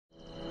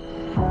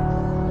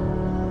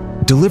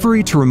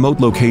Delivery to remote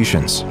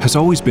locations has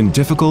always been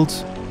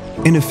difficult,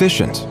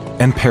 inefficient,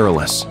 and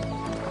perilous.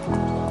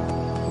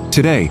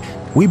 Today,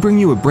 we bring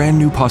you a brand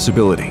new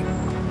possibility.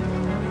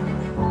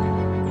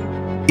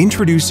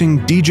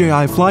 Introducing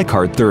DJI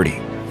FlyCart 30,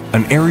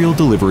 an aerial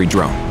delivery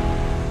drone.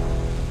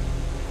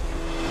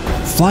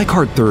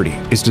 FlyCart 30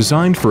 is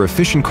designed for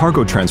efficient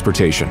cargo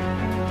transportation,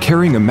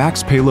 carrying a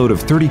max payload of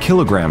 30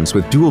 kilograms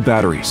with dual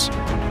batteries,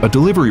 a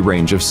delivery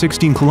range of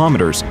 16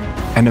 kilometers,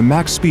 and a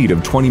max speed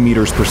of 20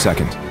 meters per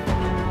second.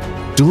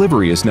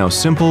 Delivery is now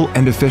simple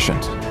and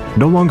efficient,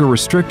 no longer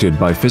restricted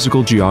by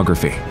physical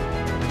geography.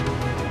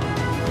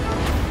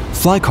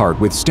 FlyCart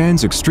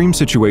withstands extreme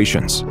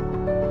situations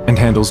and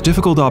handles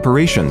difficult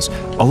operations,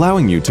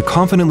 allowing you to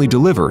confidently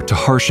deliver to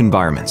harsh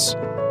environments.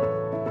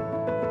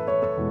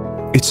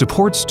 It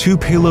supports two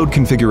payload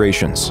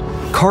configurations,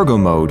 cargo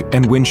mode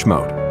and winch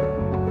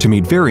mode, to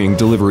meet varying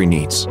delivery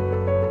needs.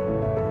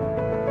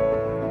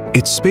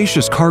 Its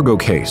spacious cargo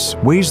case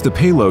weighs the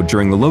payload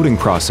during the loading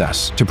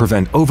process to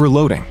prevent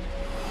overloading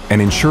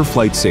and ensure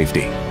flight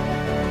safety.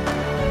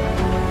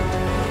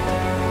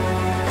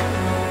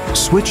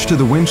 Switch to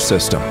the winch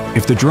system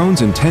if the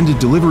drone's intended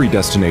delivery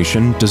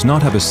destination does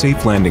not have a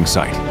safe landing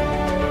site.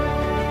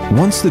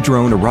 Once the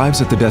drone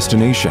arrives at the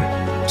destination,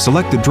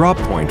 select the drop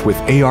point with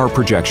AR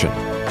projection.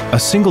 A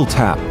single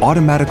tap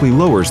automatically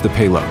lowers the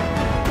payload.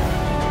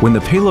 When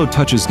the payload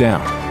touches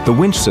down, the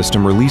winch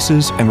system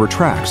releases and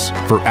retracts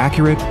for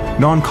accurate,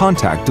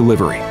 non-contact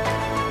delivery.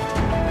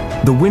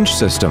 The winch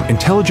system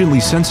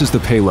intelligently senses the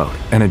payload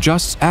and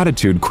adjusts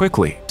attitude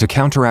quickly to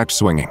counteract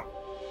swinging.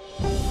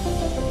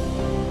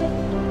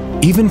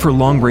 Even for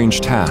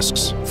long-range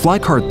tasks,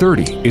 FlyCart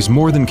 30 is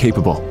more than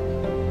capable.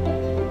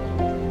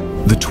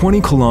 The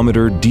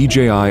 20-kilometer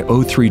DJI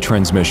O3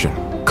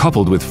 transmission,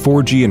 coupled with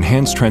 4G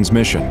enhanced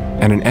transmission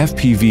and an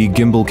FPV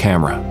gimbal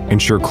camera,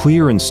 ensure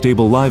clear and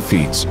stable live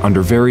feeds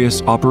under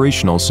various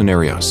operational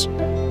scenarios.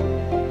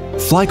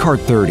 FlyCart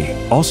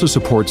 30 also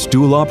supports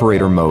dual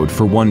operator mode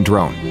for one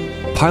drone.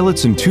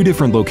 Pilots in two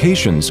different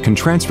locations can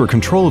transfer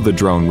control of the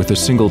drone with a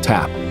single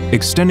tap,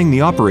 extending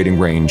the operating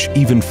range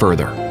even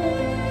further.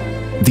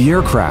 The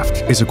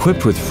aircraft is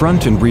equipped with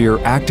front and rear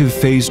active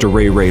phased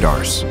array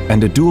radars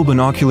and a dual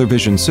binocular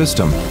vision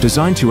system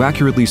designed to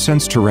accurately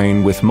sense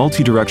terrain with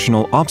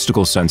multi-directional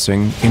obstacle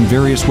sensing in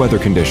various weather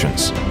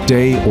conditions,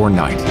 day or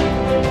night.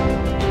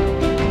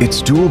 Its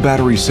dual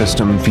battery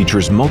system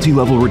features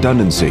multi-level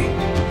redundancy,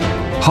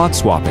 hot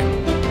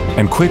swapping,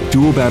 and quick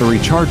dual battery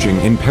charging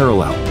in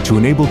parallel to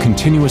enable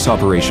continuous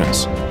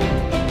operations.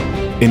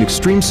 In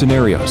extreme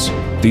scenarios,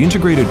 the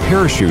integrated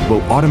parachute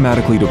will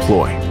automatically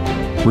deploy,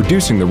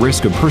 reducing the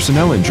risk of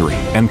personnel injury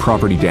and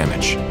property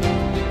damage.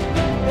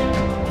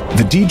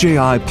 The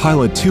DJI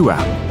Pilot 2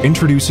 app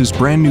introduces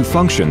brand new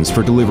functions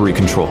for delivery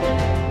control.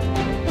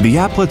 The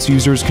app lets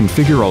users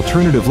configure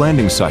alternative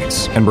landing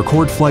sites and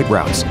record flight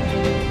routes,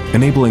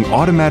 enabling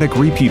automatic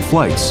repeat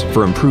flights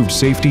for improved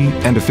safety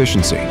and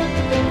efficiency.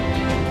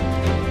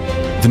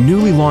 The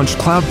newly launched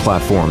cloud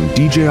platform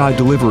DJI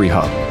Delivery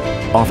Hub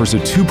offers a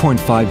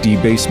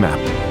 2.5D base map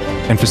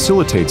and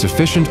facilitates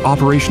efficient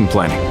operation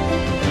planning,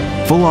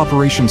 full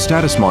operation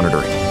status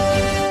monitoring,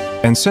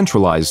 and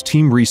centralized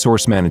team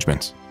resource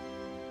management.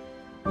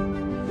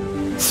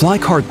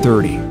 FlyCart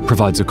 30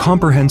 provides a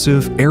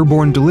comprehensive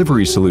airborne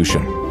delivery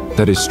solution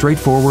that is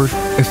straightforward,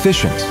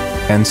 efficient,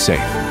 and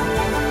safe.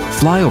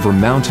 Fly over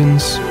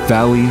mountains,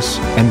 valleys,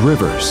 and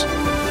rivers,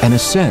 and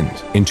ascend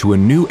into a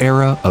new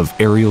era of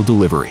aerial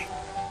delivery.